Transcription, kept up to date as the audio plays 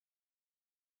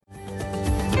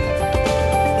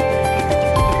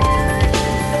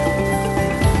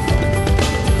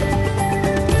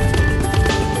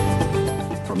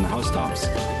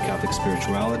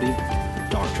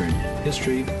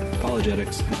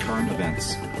topics and current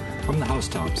events from the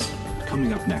housetops,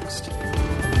 coming up next.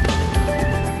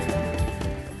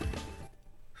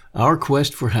 Our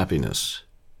quest for happiness.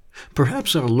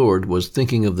 Perhaps our Lord was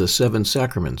thinking of the 7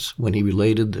 sacraments when he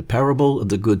related the parable of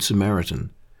the Good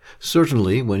Samaritan.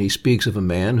 Certainly, when he speaks of a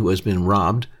man who has been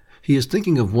robbed, he is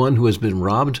thinking of one who has been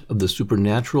robbed of the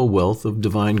supernatural wealth of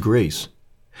divine grace.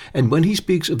 And when he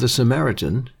speaks of the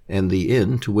Samaritan and the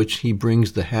inn to which he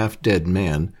brings the half-dead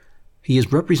man, he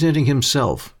is representing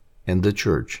himself and the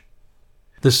church.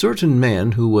 The certain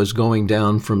man who was going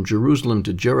down from Jerusalem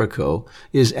to Jericho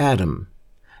is Adam,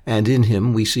 and in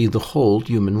him we see the whole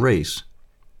human race.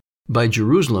 By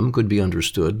Jerusalem could be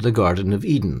understood the Garden of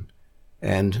Eden,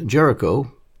 and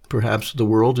Jericho, perhaps the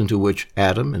world into which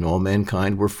Adam and all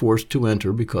mankind were forced to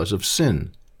enter because of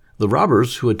sin. The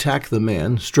robbers who attack the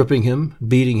man, stripping him,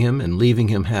 beating him, and leaving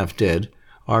him half dead,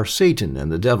 are Satan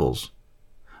and the devils.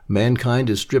 Mankind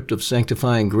is stripped of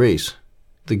sanctifying grace,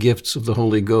 the gifts of the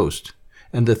Holy Ghost,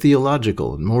 and the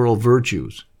theological and moral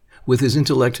virtues. With his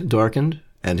intellect darkened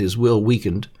and his will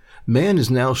weakened, man is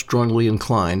now strongly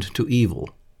inclined to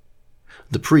evil.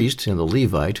 The priest and the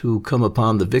Levite who come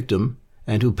upon the victim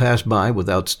and who pass by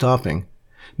without stopping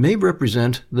may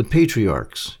represent the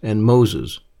patriarchs and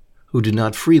Moses, who did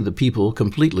not free the people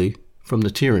completely from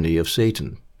the tyranny of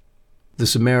Satan. The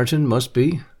Samaritan must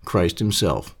be Christ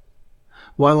himself.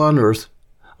 While on earth,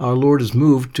 our Lord is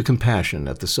moved to compassion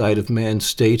at the sight of man's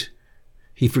state.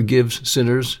 He forgives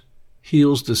sinners,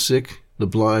 heals the sick, the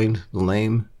blind, the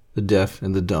lame, the deaf,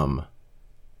 and the dumb.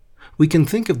 We can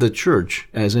think of the church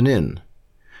as an inn,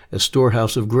 a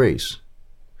storehouse of grace,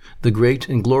 the great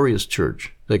and glorious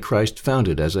church that Christ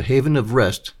founded as a haven of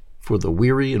rest for the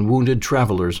weary and wounded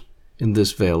travelers in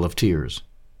this vale of tears.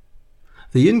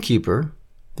 The innkeeper,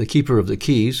 the keeper of the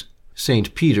keys,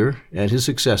 St. Peter and his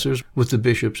successors with the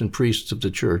bishops and priests of the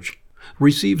church,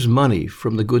 receives money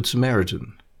from the Good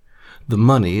Samaritan. The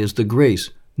money is the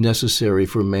grace necessary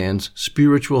for man's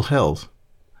spiritual health,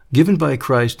 given by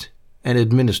Christ and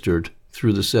administered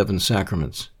through the 7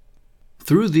 sacraments.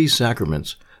 Through these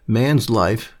sacraments, man's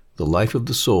life, the life of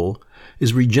the soul,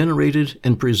 is regenerated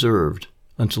and preserved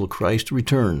until Christ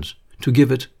returns to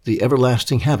give it the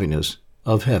everlasting happiness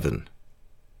of heaven.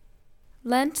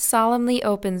 Lent solemnly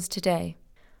opens today.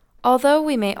 Although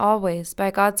we may always, by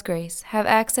God's grace, have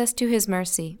access to His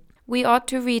mercy, we ought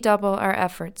to redouble our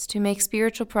efforts to make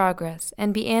spiritual progress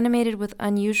and be animated with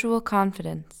unusual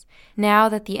confidence, now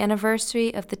that the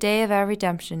anniversary of the day of our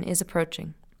redemption is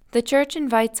approaching. The Church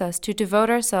invites us to devote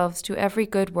ourselves to every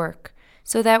good work,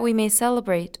 so that we may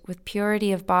celebrate with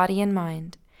purity of body and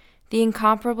mind the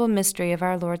incomparable mystery of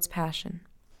our Lord's Passion.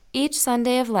 Each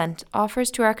Sunday of Lent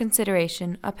offers to our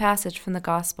consideration a passage from the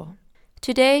Gospel.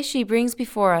 Today she brings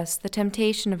before us the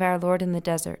temptation of our Lord in the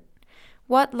desert.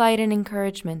 What light and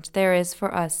encouragement there is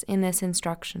for us in this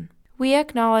instruction. We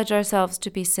acknowledge ourselves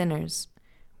to be sinners.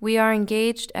 We are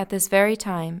engaged at this very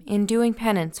time in doing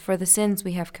penance for the sins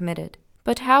we have committed.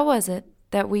 But how was it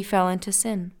that we fell into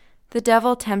sin? The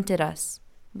devil tempted us.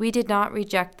 We did not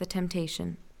reject the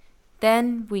temptation.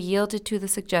 Then we yielded to the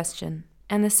suggestion,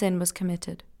 and the sin was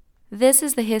committed. This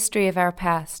is the history of our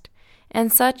past,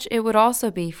 and such it would also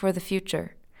be for the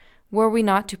future, were we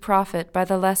not to profit by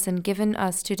the lesson given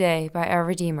us today by our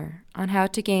Redeemer on how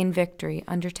to gain victory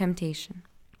under temptation.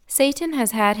 Satan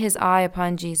has had his eye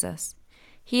upon Jesus.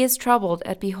 He is troubled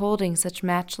at beholding such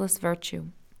matchless virtue.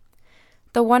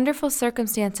 The wonderful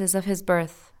circumstances of his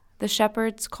birth, the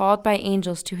shepherds called by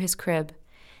angels to his crib,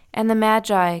 and the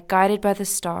Magi guided by the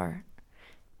star,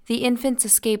 the infant's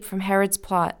escape from Herod's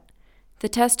plot, the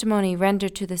testimony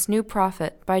rendered to this new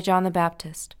prophet by John the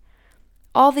Baptist.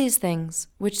 All these things,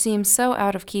 which seem so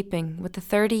out of keeping with the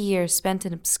 30 years spent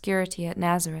in obscurity at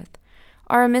Nazareth,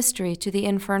 are a mystery to the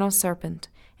infernal serpent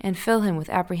and fill him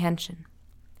with apprehension.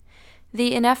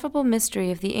 The ineffable mystery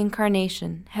of the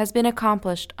Incarnation has been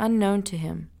accomplished unknown to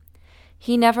him.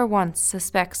 He never once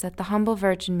suspects that the humble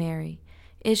Virgin Mary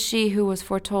is she who was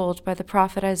foretold by the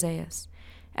prophet Isaiah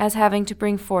as having to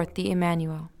bring forth the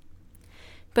Emmanuel.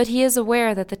 But he is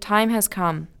aware that the time has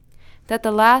come, that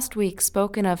the last week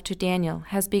spoken of to Daniel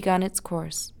has begun its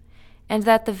course, and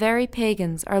that the very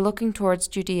pagans are looking towards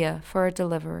Judea for a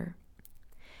deliverer.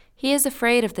 He is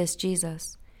afraid of this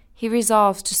Jesus. He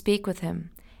resolves to speak with him,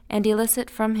 and elicit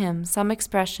from him some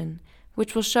expression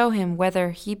which will show him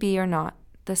whether he be or not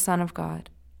the Son of God.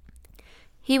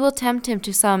 He will tempt him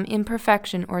to some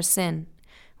imperfection or sin,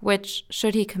 which,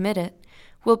 should he commit it,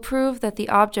 will prove that the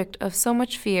object of so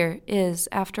much fear is,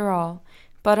 after all,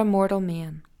 but a mortal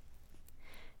man.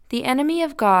 The enemy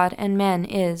of God and men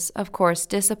is, of course,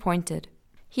 disappointed.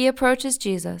 He approaches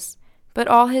Jesus, but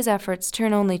all his efforts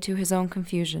turn only to his own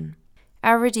confusion.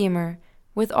 our Redeemer,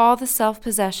 with all the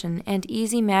self-possession and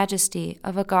easy majesty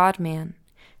of a God-man,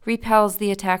 repels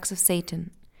the attacks of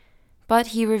Satan, but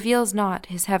he reveals not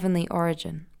his heavenly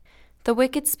origin. The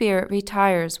wicked spirit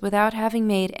retires without having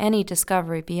made any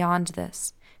discovery beyond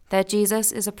this, that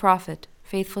Jesus is a prophet,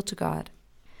 faithful to God.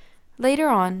 Later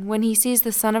on, when he sees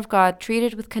the Son of God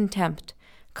treated with contempt,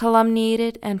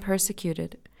 calumniated and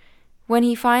persecuted, when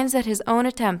he finds that his own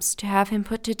attempts to have him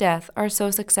put to death are so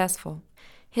successful,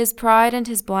 his pride and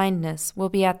his blindness will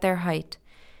be at their height,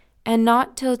 and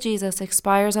not till Jesus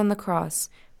expires on the cross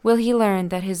will he learn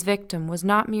that his victim was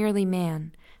not merely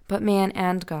man, but man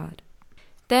and God.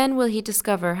 Then will he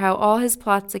discover how all his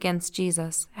plots against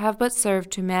Jesus have but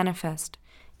served to manifest,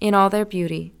 in all their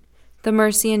beauty, the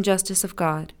mercy and justice of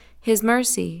God, his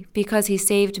mercy because he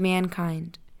saved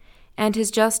mankind, and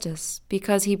his justice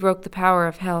because he broke the power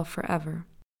of hell forever.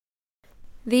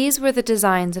 These were the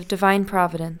designs of divine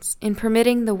providence in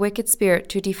permitting the wicked spirit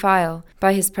to defile,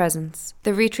 by his presence,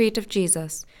 the retreat of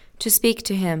Jesus, to speak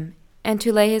to him, and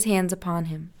to lay his hands upon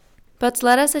him. But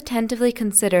let us attentively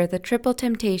consider the triple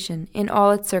temptation in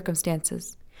all its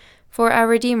circumstances, for our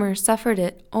Redeemer suffered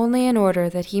it only in order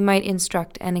that he might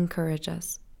instruct and encourage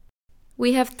us.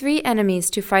 We have 3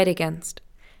 enemies to fight against.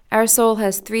 Our soul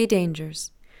has 3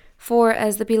 dangers. For,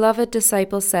 as the beloved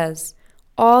disciple says,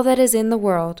 all that is in the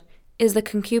world is the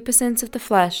concupiscence of the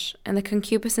flesh, and the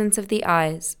concupiscence of the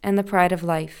eyes, and the pride of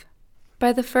life.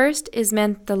 By the first is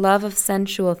meant the love of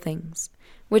sensual things,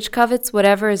 which covets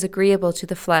whatever is agreeable to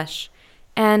the flesh,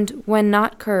 and, when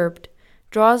not curbed,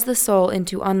 draws the soul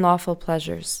into unlawful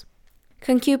pleasures.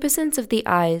 Concupiscence of the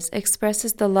eyes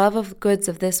expresses the love of goods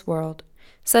of this world,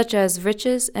 such as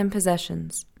riches and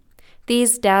possessions.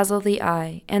 These dazzle the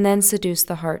eye, and then seduce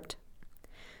the heart.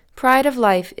 Pride of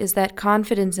life is that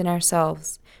confidence in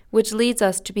ourselves, which leads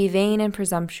us to be vain and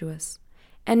presumptuous,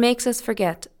 and makes us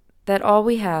forget that all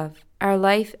we have, our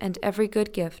life and every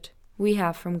good gift, we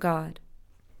have from God.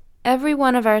 Every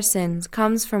one of our sins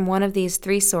comes from one of these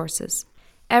 3 sources.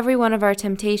 Every one of our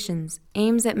temptations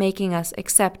aims at making us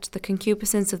accept the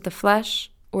concupiscence of the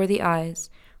flesh, or the eyes,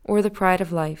 or the pride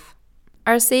of life.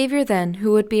 Our Savior, then,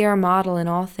 who would be our model in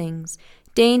all things,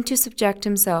 deigned to subject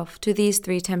himself to these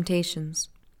 3 temptations.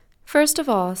 First of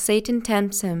all, Satan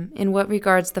tempts him in what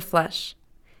regards the flesh.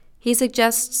 He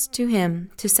suggests to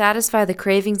him to satisfy the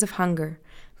cravings of hunger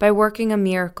by working a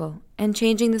miracle and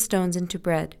changing the stones into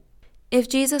bread. If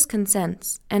Jesus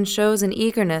consents and shows an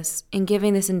eagerness in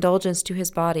giving this indulgence to his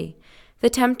body, the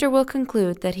tempter will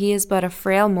conclude that he is but a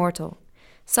frail mortal,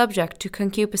 subject to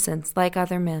concupiscence like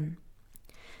other men.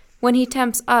 When he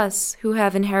tempts us, who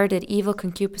have inherited evil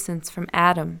concupiscence from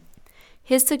Adam,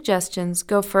 his suggestions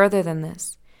go further than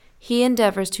this. He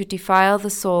endeavors to defile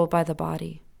the soul by the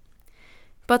body.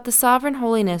 But the sovereign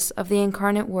holiness of the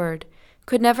incarnate Word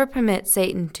could never permit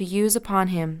Satan to use upon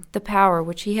him the power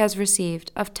which he has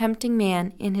received of tempting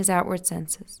man in his outward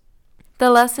senses.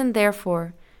 The lesson,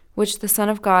 therefore, which the Son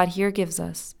of God here gives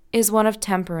us, is one of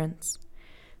temperance.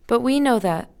 But we know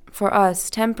that, for us,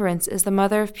 temperance is the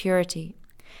mother of purity,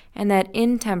 and that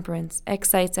intemperance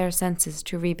excites our senses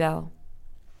to rebel.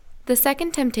 The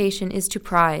second temptation is to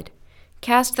pride.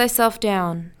 Cast thyself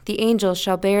down, the angels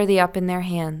shall bear thee up in their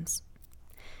hands.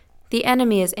 The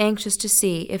enemy is anxious to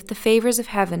see if the favors of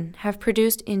heaven have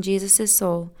produced in Jesus'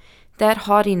 soul that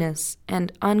haughtiness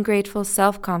and ungrateful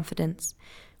self-confidence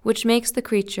which makes the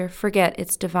creature forget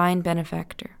its divine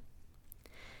benefactor.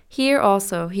 Here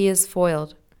also he is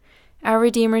foiled. Our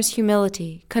Redeemer's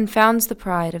humility confounds the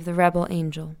pride of the rebel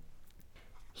angel.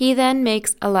 He then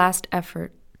makes a last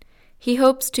effort. He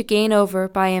hopes to gain over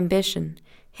by ambition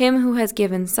him who has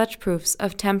given such proofs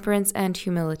of temperance and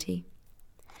humility.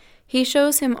 He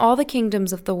shows him all the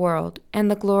kingdoms of the world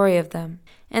and the glory of them,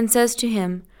 and says to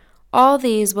him, "All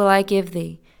these will I give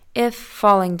thee, if,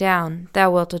 falling down,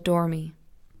 thou wilt adore me."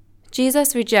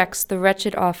 Jesus rejects the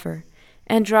wretched offer,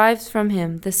 and drives from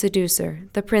him the seducer,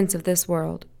 the prince of this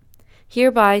world,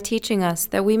 hereby teaching us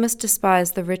that we must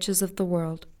despise the riches of the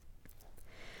world.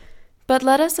 But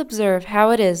let us observe how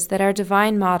it is that our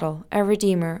divine model, our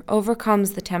Redeemer,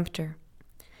 overcomes the tempter.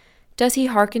 Does he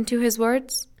hearken to his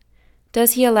words?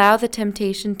 Does he allow the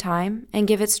temptation time and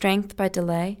give it strength by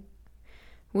delay?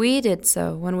 We did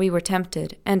so when we were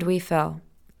tempted, and we fell.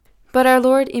 But our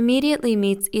Lord immediately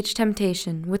meets each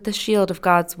temptation with the shield of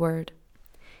God's word.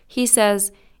 He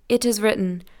says, "It is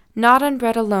written, not on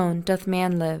bread alone doth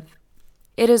man live.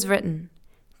 It is written,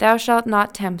 Thou shalt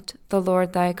not tempt the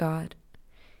Lord thy God.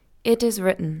 It is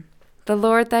written, The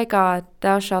Lord thy God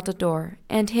thou shalt adore,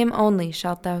 and him only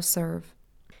shalt thou serve."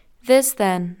 This,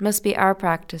 then, must be our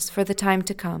practice for the time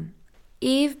to come.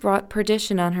 Eve brought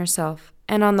perdition on herself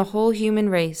and on the whole human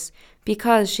race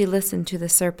because she listened to the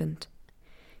serpent.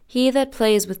 He that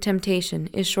plays with temptation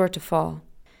is sure to fall.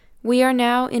 We are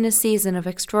now in a season of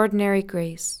extraordinary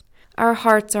grace. Our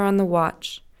hearts are on the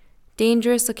watch.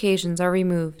 Dangerous occasions are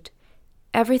removed.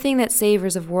 Everything that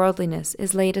savors of worldliness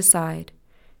is laid aside.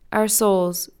 Our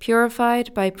souls,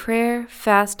 purified by prayer,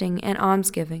 fasting, and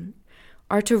almsgiving,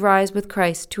 are to rise with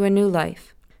Christ to a new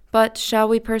life. But shall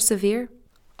we persevere?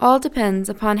 All depends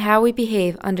upon how we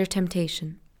behave under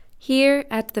temptation. Here,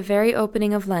 at the very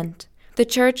opening of Lent, the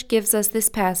Church gives us this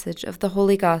passage of the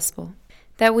Holy Gospel,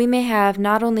 that we may have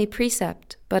not only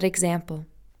precept, but example.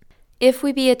 If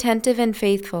we be attentive and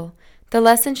faithful, the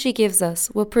lesson she gives us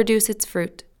will produce its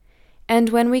fruit, and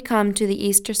when we come to the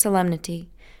Easter solemnity,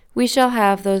 we shall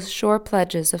have those sure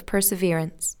pledges of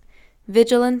perseverance,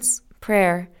 vigilance,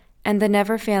 prayer, and the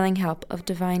never-failing help of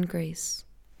divine grace.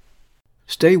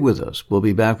 Stay with us. We'll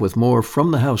be back with more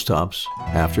from the housetops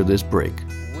after this break.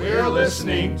 We're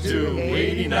listening to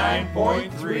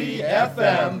 89.3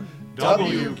 FM,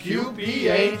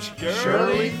 WQPH,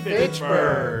 Shirley,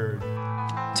 Fitchburg.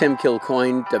 Tim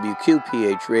Kilcoyne,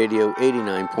 WQPH Radio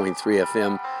 89.3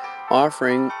 FM,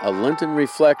 offering a Lenten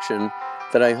reflection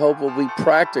that I hope will be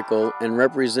practical and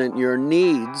represent your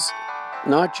needs,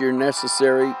 not your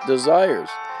necessary desires.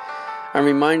 I'm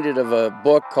reminded of a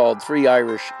book called Three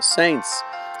Irish Saints,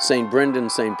 St. Brendan,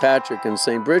 St. Patrick, and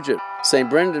St. Bridget. St.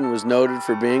 Brendan was noted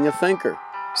for being a thinker,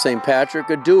 St. Patrick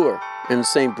a doer, and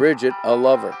St. Bridget a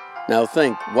lover. Now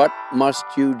think, what must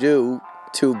you do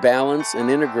to balance and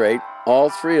integrate all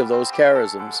three of those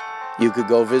charisms? You could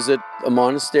go visit a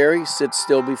monastery, sit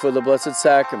still before the Blessed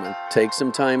Sacrament, take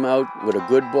some time out with a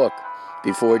good book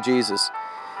before Jesus.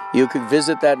 You could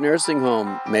visit that nursing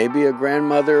home. Maybe a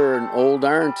grandmother or an old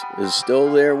aunt is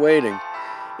still there waiting.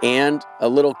 And a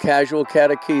little casual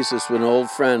catechesis with an old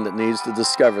friend that needs to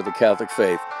discover the Catholic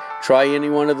faith. Try any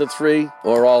one of the three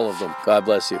or all of them. God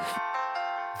bless you.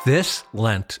 This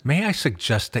Lent, may I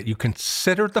suggest that you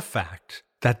consider the fact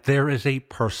that there is a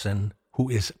person who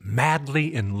is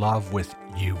madly in love with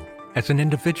you as an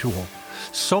individual,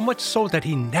 so much so that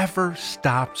he never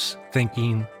stops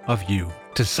thinking of you,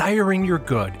 desiring your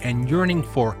good and yearning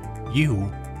for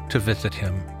you to visit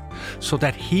him, so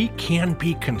that he can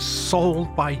be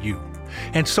consoled by you,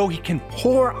 and so he can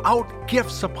pour out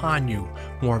gifts upon you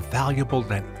more valuable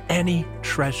than any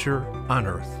treasure on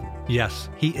earth. Yes,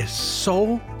 he is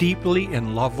so deeply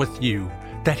in love with you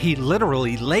that he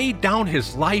literally laid down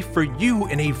his life for you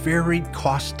in a very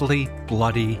costly,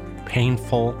 bloody,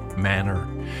 painful manner.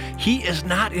 He is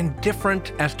not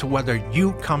indifferent as to whether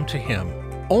you come to him.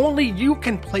 Only you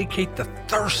can placate the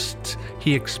thirst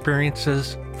he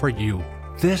experiences for you.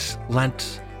 This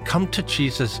Lent, come to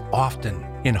Jesus often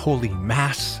in holy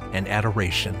Mass and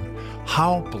adoration.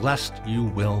 How blessed you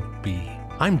will be.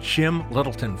 I'm Jim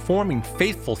Littleton, forming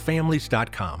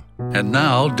FaithfulFamilies.com. And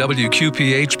now,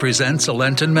 WQPH presents a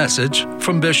Lenten message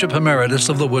from Bishop Emeritus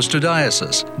of the Worcester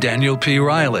Diocese, Daniel P.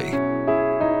 Riley.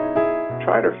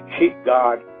 Try to keep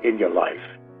God in your life.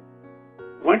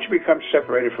 Once you become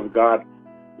separated from God,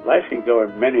 life can go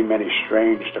in many, many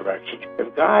strange directions.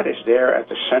 If God is there at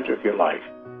the center of your life,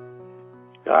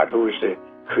 God who is the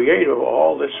creator of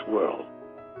all this world,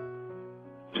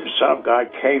 the Son of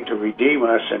God came to redeem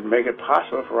us and make it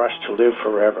possible for us to live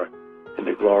forever in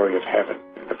the glory of heaven,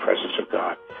 in the presence of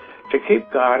God. To keep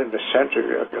God in the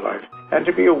center of your life and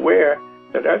to be aware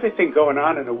that everything going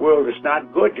on in the world is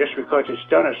not good just because it's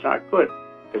done, it's not good.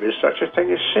 There is such a thing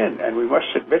as sin, and we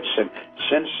must admit sin.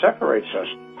 Sin separates us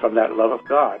from that love of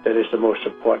God that is the most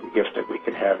important gift that we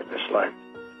can have in this life.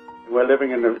 We're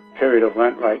living in the period of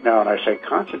Lent right now, and I say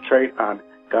concentrate on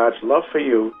God's love for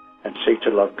you and seek to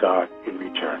love God in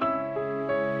return.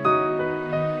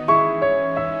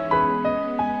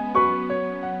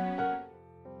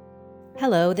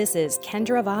 Hello, this is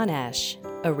Kendra Von Esch,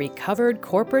 a recovered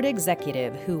corporate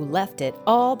executive who left it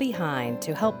all behind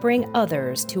to help bring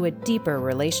others to a deeper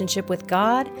relationship with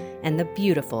God and the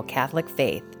beautiful Catholic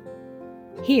faith.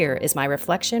 Here is my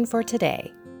reflection for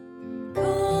today.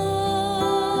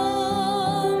 Come,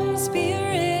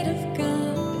 Spirit of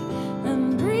God,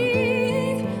 and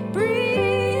breathe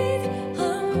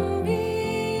on me.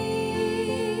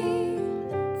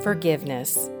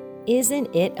 Forgiveness.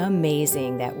 Isn't it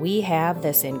amazing that we have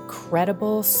this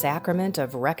incredible sacrament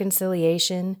of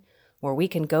reconciliation where we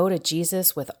can go to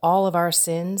Jesus with all of our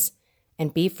sins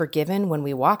and be forgiven when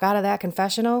we walk out of that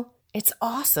confessional? It's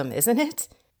awesome, isn't it?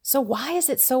 So why is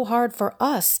it so hard for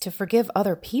us to forgive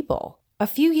other people? A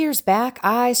few years back,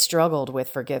 I struggled with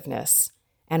forgiveness,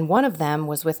 and one of them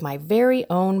was with my very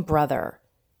own brother.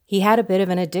 He had a bit of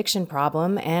an addiction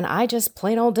problem, and I just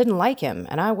plain old didn't like him,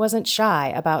 and I wasn't shy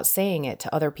about saying it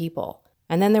to other people.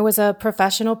 And then there was a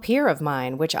professional peer of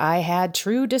mine, which I had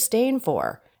true disdain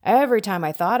for. Every time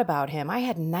I thought about him, I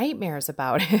had nightmares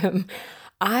about him.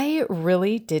 I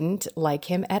really didn't like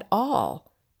him at all.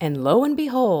 And lo and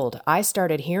behold, I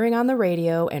started hearing on the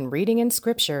radio and reading in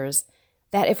scriptures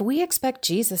that if we expect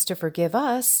Jesus to forgive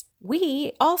us,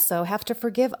 we also have to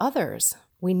forgive others.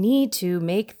 We need to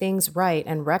make things right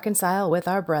and reconcile with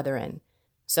our brethren.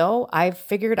 So I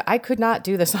figured I could not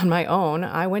do this on my own.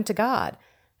 I went to God,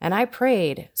 and I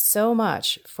prayed so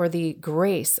much for the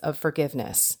grace of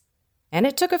forgiveness. And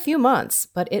it took a few months,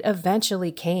 but it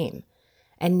eventually came.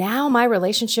 And now my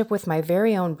relationship with my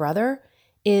very own brother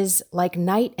is like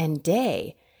night and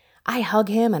day. I hug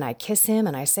him and I kiss him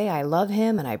and I say I love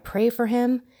him and I pray for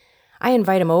him. I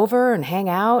invite him over and hang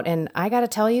out, and I gotta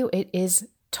tell you, it is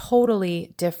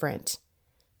totally different.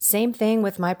 Same thing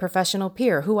with my professional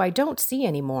peer, who I don't see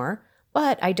anymore,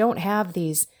 but I don't have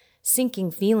these sinking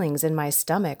feelings in my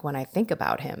stomach when I think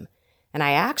about him. And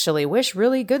I actually wish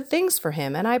really good things for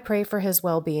him, and I pray for his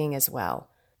well-being as well.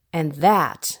 And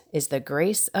that is the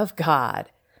grace of God.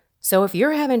 So if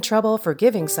you're having trouble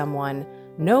forgiving someone,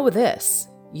 know this: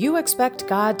 you expect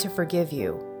God to forgive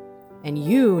you, and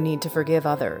you need to forgive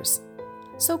others.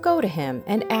 So go to him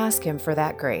and ask him for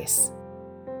that grace.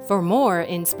 For more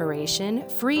inspiration,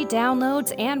 free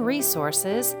downloads, and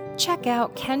resources, check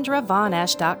out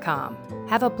KendraVonEsch.com.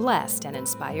 Have a blessed and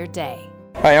inspired day.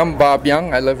 Hi, I'm Bob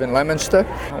Young. I live in Leominster.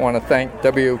 I want to thank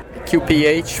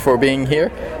WQPH for being here,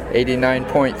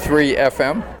 89.3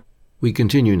 FM. We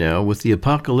continue now with the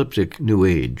apocalyptic New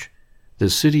Age, the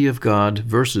city of God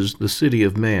versus the city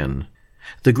of man.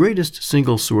 The greatest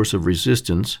single source of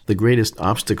resistance, the greatest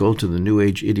obstacle to the New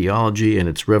Age ideology and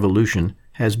its revolution,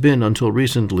 has been until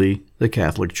recently the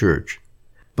Catholic Church.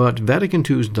 But Vatican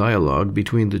II's dialogue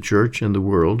between the Church and the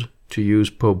world, to use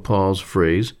Pope Paul's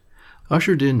phrase,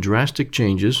 ushered in drastic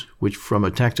changes which from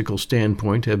a tactical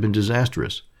standpoint have been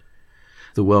disastrous.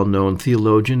 The well-known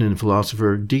theologian and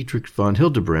philosopher Dietrich von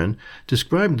Hildebrand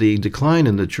described the decline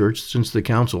in the Church since the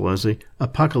Council as an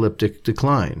apocalyptic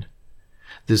decline.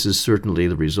 This is certainly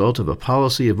the result of a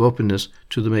policy of openness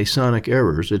to the Masonic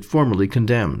errors it formerly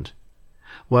condemned.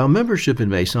 While membership in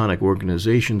Masonic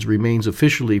organizations remains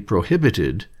officially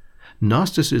prohibited,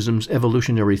 Gnosticism's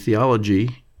evolutionary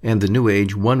theology and the New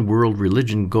Age one-world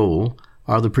religion goal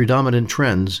are the predominant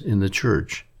trends in the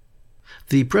Church.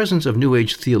 The presence of New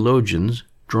Age theologians,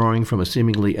 drawing from a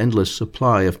seemingly endless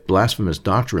supply of blasphemous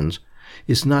doctrines,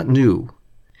 is not new.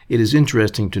 It is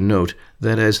interesting to note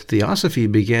that as Theosophy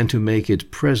began to make its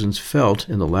presence felt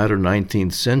in the latter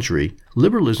 19th century,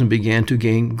 liberalism began to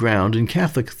gain ground in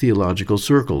Catholic theological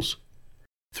circles.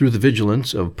 Through the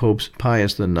vigilance of Popes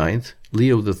Pius IX,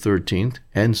 Leo XIII,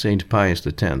 and St. Pius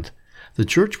X, the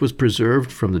Church was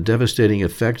preserved from the devastating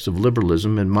effects of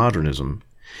liberalism and modernism.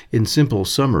 In simple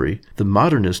summary, the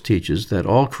modernist teaches that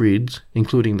all creeds,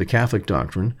 including the Catholic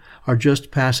doctrine, are just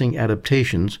passing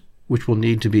adaptations which will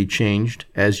need to be changed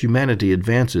as humanity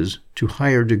advances to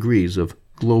higher degrees of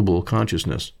global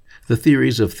consciousness. The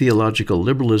theories of theological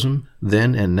liberalism,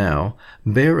 then and now,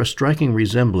 bear a striking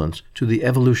resemblance to the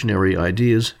evolutionary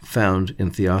ideas found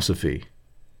in Theosophy.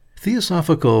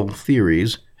 Theosophical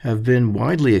theories have been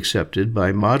widely accepted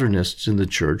by modernists in the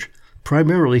Church,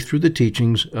 primarily through the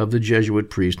teachings of the Jesuit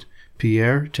priest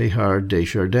Pierre Teilhard de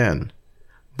Chardin,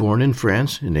 born in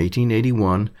France in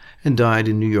 1881 and died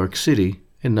in New York City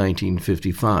in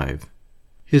 1955.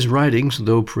 His writings,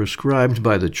 though prescribed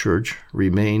by the Church,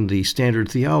 remain the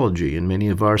standard theology in many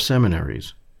of our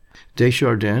seminaries.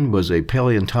 Desjardins was a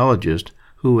paleontologist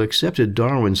who accepted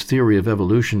Darwin's theory of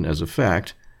evolution as a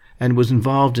fact and was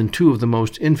involved in two of the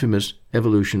most infamous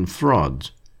evolution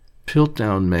frauds,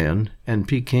 Piltdown Man and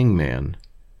Peking Man.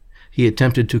 He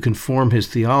attempted to conform his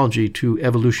theology to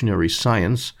evolutionary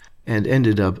science and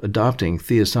ended up adopting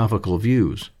theosophical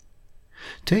views.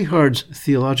 Teilhard's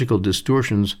theological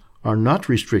distortions are not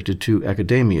restricted to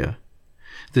academia.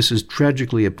 This is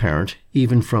tragically apparent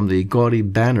even from the gaudy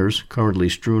banners currently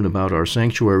strewn about our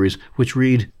sanctuaries, which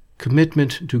read,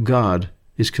 "Commitment to God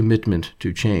is commitment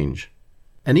to change."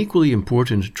 An equally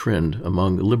important trend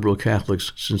among liberal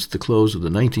Catholics since the close of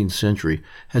the 19th century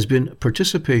has been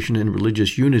participation in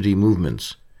religious unity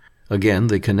movements. Again,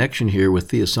 the connection here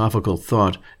with theosophical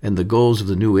thought and the goals of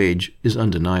the New Age is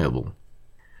undeniable.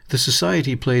 The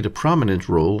Society played a prominent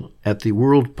role at the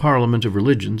World Parliament of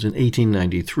Religions in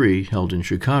 1893, held in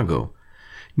Chicago.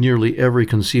 Nearly every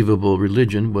conceivable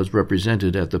religion was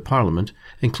represented at the Parliament,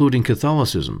 including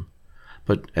Catholicism.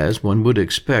 But as one would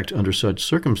expect under such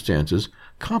circumstances,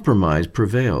 compromise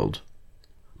prevailed.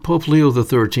 Pope Leo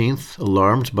XIII,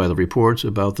 alarmed by the reports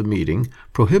about the meeting,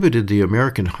 prohibited the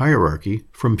American hierarchy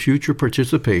from future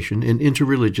participation in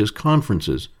interreligious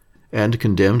conferences, and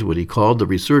condemned what he called the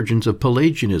resurgence of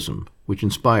Pelagianism, which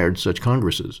inspired such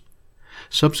congresses.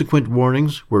 Subsequent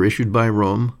warnings were issued by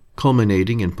Rome,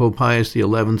 culminating in Pope Pius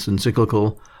XI's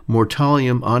encyclical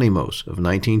Mortalium Animos of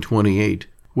 1928,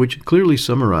 which clearly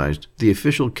summarized the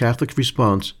official Catholic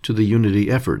response to the unity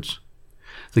efforts.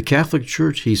 The Catholic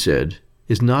Church, he said,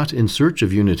 is not in search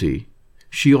of unity.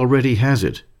 She already has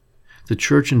it. The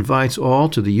Church invites all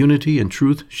to the unity and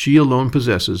truth she alone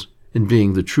possesses in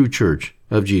being the true Church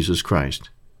of Jesus Christ.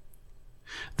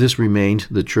 This remained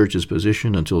the Church's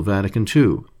position until Vatican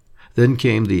II. Then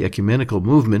came the ecumenical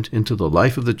movement into the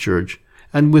life of the Church,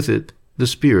 and with it the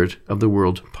spirit of the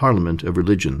World Parliament of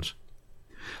Religions.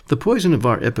 The poison of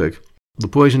our epoch, the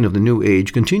poison of the New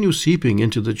Age, continues seeping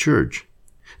into the Church.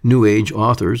 New Age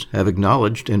authors have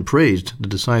acknowledged and praised the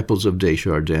disciples of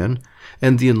Desjardins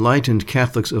and the enlightened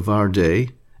Catholics of our day,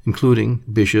 including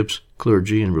bishops,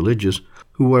 clergy, and religious,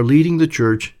 who are leading the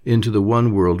Church into the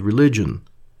one-world religion.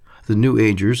 The New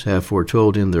Agers have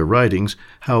foretold in their writings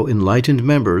how enlightened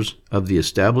members of the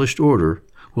established order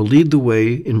will lead the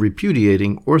way in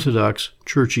repudiating orthodox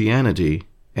churchianity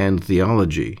and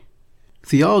theology.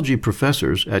 Theology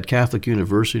professors at Catholic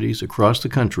universities across the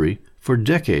country for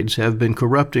decades have been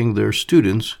corrupting their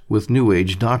students with New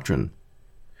Age doctrine.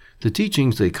 The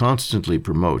teachings they constantly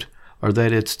promote are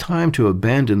that it's time to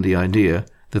abandon the idea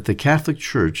that the Catholic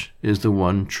Church is the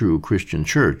one true Christian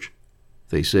church.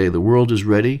 They say the world is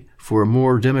ready for a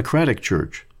more democratic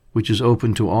church, which is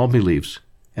open to all beliefs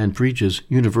and preaches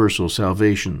universal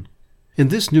salvation. In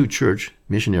this new church,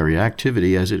 missionary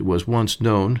activity as it was once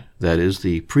known, that is,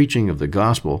 the preaching of the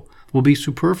gospel, will be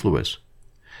superfluous.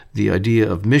 The idea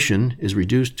of mission is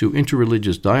reduced to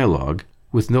interreligious dialogue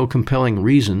with no compelling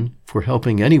reason for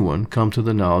helping anyone come to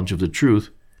the knowledge of the truth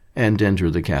and enter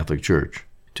the Catholic Church.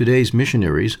 Today's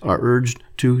missionaries are urged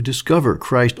to discover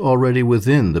Christ already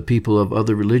within the people of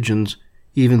other religions,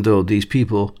 even though these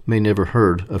people may never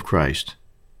heard of Christ.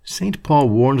 St. Paul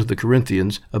warned the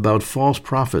Corinthians about false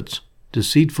prophets,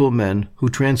 deceitful men who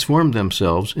transform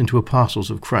themselves into apostles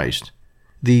of Christ.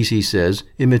 These, he says,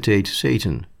 imitate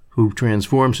Satan, who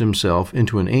transforms himself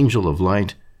into an angel of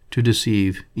light to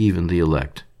deceive even the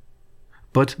elect.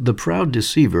 But the proud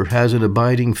deceiver has an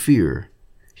abiding fear.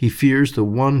 He fears the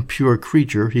one pure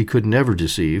creature he could never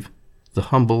deceive, the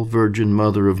humble Virgin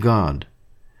Mother of God.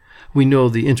 We know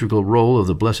the integral role of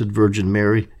the Blessed Virgin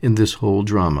Mary in this whole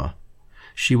drama.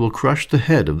 She will crush the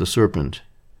head of the serpent.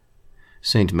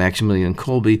 St. Maximilian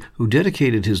Kolbe, who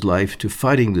dedicated his life to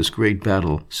fighting this great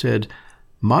battle, said,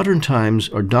 "Modern times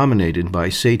are dominated by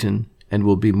Satan and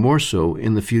will be more so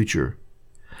in the future.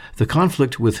 The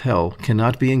conflict with hell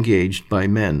cannot be engaged by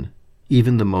men,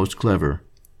 even the most clever.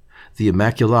 The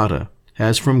Immaculata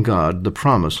has from God the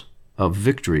promise of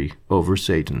victory over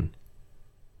Satan."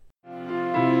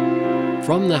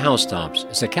 From the Housetops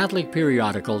is a Catholic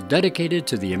periodical dedicated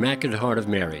to the Immaculate Heart of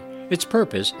Mary. Its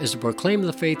purpose is to proclaim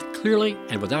the faith clearly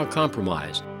and without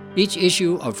compromise. Each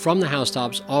issue of From the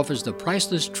Housetops offers the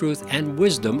priceless truth and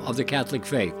wisdom of the Catholic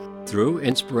faith through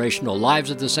inspirational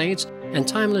lives of the saints and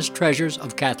timeless treasures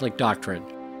of Catholic doctrine.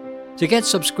 To get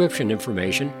subscription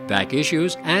information, back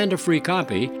issues, and a free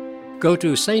copy, go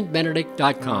to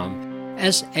saintbenedict.com,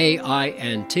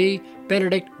 SAINT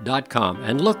Benedict.com,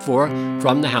 and look for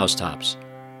From the Housetops.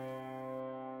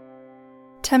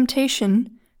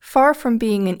 Temptation, far from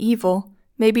being an evil,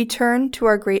 may be turned to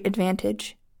our great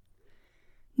advantage.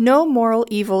 No moral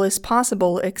evil is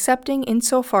possible excepting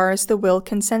insofar as the will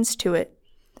consents to it.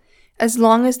 As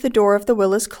long as the door of the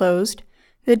will is closed,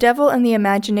 the devil and the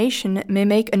imagination may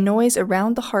make a noise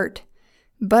around the heart,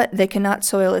 but they cannot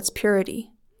soil its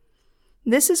purity.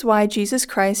 This is why Jesus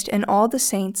Christ and all the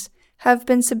saints have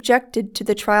been subjected to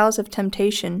the trials of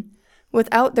temptation,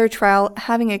 without their trial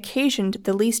having occasioned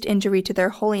the least injury to their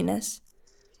holiness.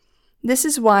 This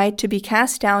is why to be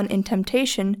cast down in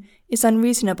temptation is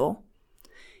unreasonable.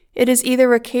 It is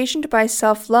either occasioned by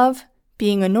self-love,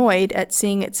 being annoyed at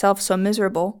seeing itself so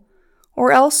miserable,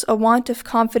 or else a want of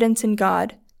confidence in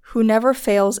God, who never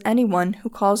fails anyone who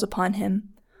calls upon him,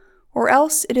 or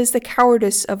else it is the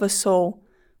cowardice of a soul,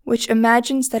 which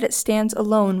imagines that it stands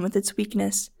alone with its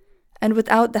weakness, and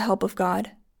without the help of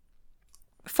God.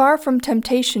 Far from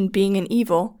temptation being an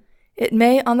evil, it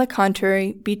may, on the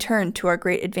contrary, be turned to our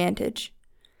great advantage.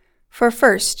 For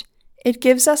first, it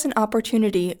gives us an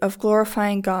opportunity of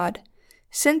glorifying God,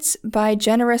 since by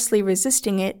generously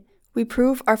resisting it, we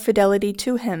prove our fidelity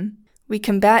to him, we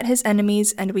combat his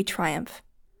enemies, and we triumph.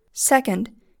 Second,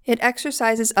 it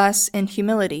exercises us in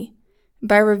humility,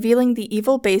 by revealing the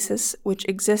evil basis which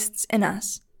exists in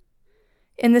us.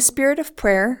 In the spirit of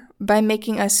prayer, by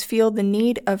making us feel the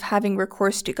need of having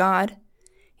recourse to God.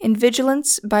 In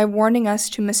vigilance, by warning us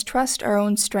to mistrust our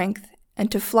own strength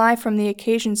and to fly from the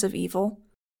occasions of evil.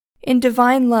 In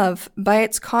divine love, by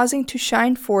its causing to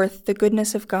shine forth the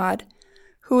goodness of God,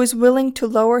 who is willing to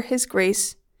lower his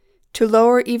grace, to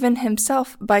lower even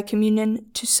himself by communion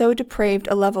to so depraved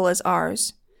a level as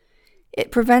ours.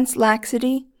 It prevents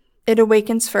laxity, it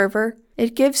awakens fervor,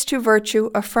 it gives to virtue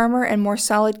a firmer and more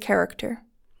solid character.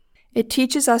 It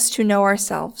teaches us to know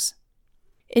ourselves.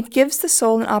 It gives the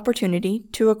soul an opportunity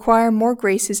to acquire more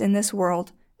graces in this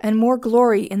world and more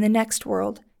glory in the next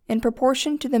world, in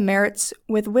proportion to the merits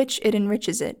with which it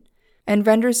enriches it, and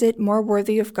renders it more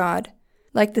worthy of God,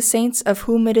 like the saints of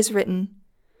whom it is written,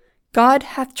 God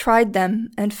hath tried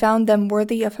them and found them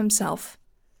worthy of himself.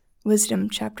 Wisdom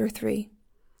chapter 3.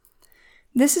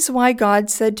 This is why God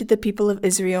said to the people of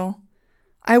Israel,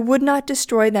 I would not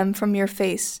destroy them from your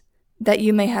face, that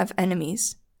you may have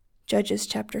enemies. Judges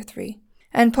chapter 3.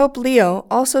 And Pope Leo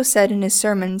also said in his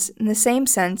sermons, in the same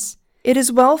sense, it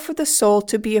is well for the soul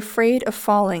to be afraid of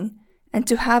falling and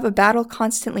to have a battle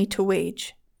constantly to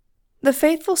wage. The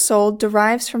faithful soul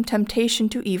derives from temptation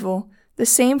to evil the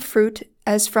same fruit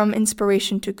as from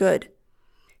inspiration to good.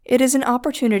 It is an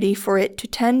opportunity for it to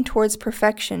tend towards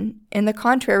perfection in the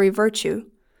contrary virtue,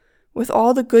 with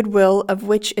all the good will of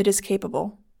which it is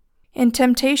capable. In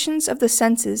temptations of the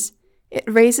senses, it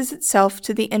raises itself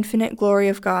to the infinite glory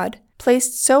of God,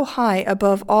 placed so high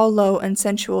above all low and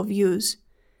sensual views.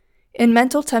 In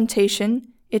mental temptation,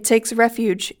 it takes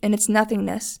refuge in its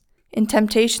nothingness. In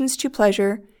temptations to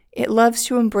pleasure, it loves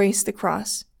to embrace the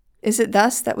cross. Is it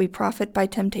thus that we profit by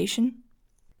temptation?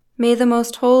 May the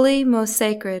most holy, most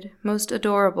sacred, most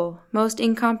adorable, most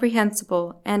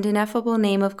incomprehensible, and ineffable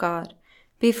name of God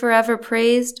be forever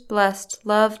praised, blessed,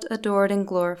 loved, adored, and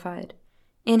glorified,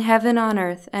 in heaven, on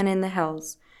earth, and in the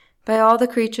hells, by all the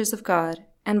creatures of God,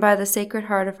 and by the Sacred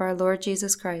Heart of our Lord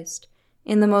Jesus Christ,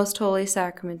 in the most holy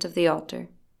sacrament of the altar.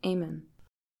 Amen.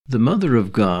 The Mother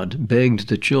of God begged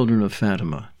the children of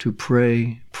Fatima to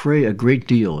pray a great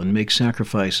deal and make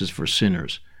sacrifices for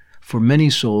sinners, for many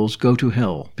souls go to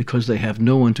hell because they have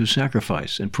no one to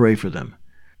sacrifice and pray for them.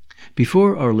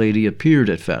 Before Our Lady appeared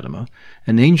at Fatima,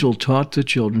 an angel taught the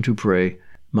children to pray,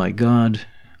 My God,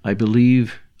 I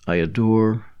believe, I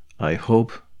adore, I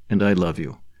hope, and I love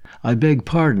you. I beg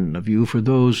pardon of you for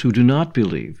those who do not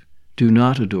believe, do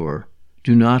not adore,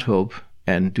 do not hope,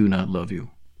 and do not love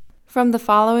you. From the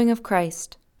Following of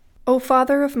Christ. O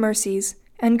Father of mercies,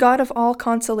 and God of all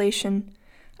consolation,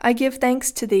 I give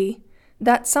thanks to thee,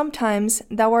 that sometimes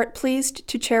thou art pleased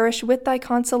to cherish with thy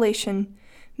consolation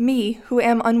me who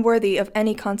am unworthy of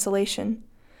any consolation.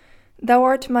 Thou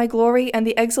art my glory and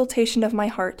the exultation of my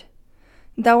heart.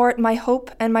 Thou art my hope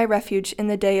and my refuge in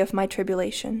the day of my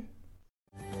tribulation.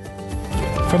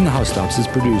 From the Housetops is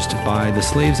produced by the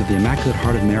Slaves of the Immaculate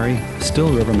Heart of Mary,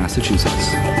 Still River,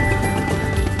 Massachusetts.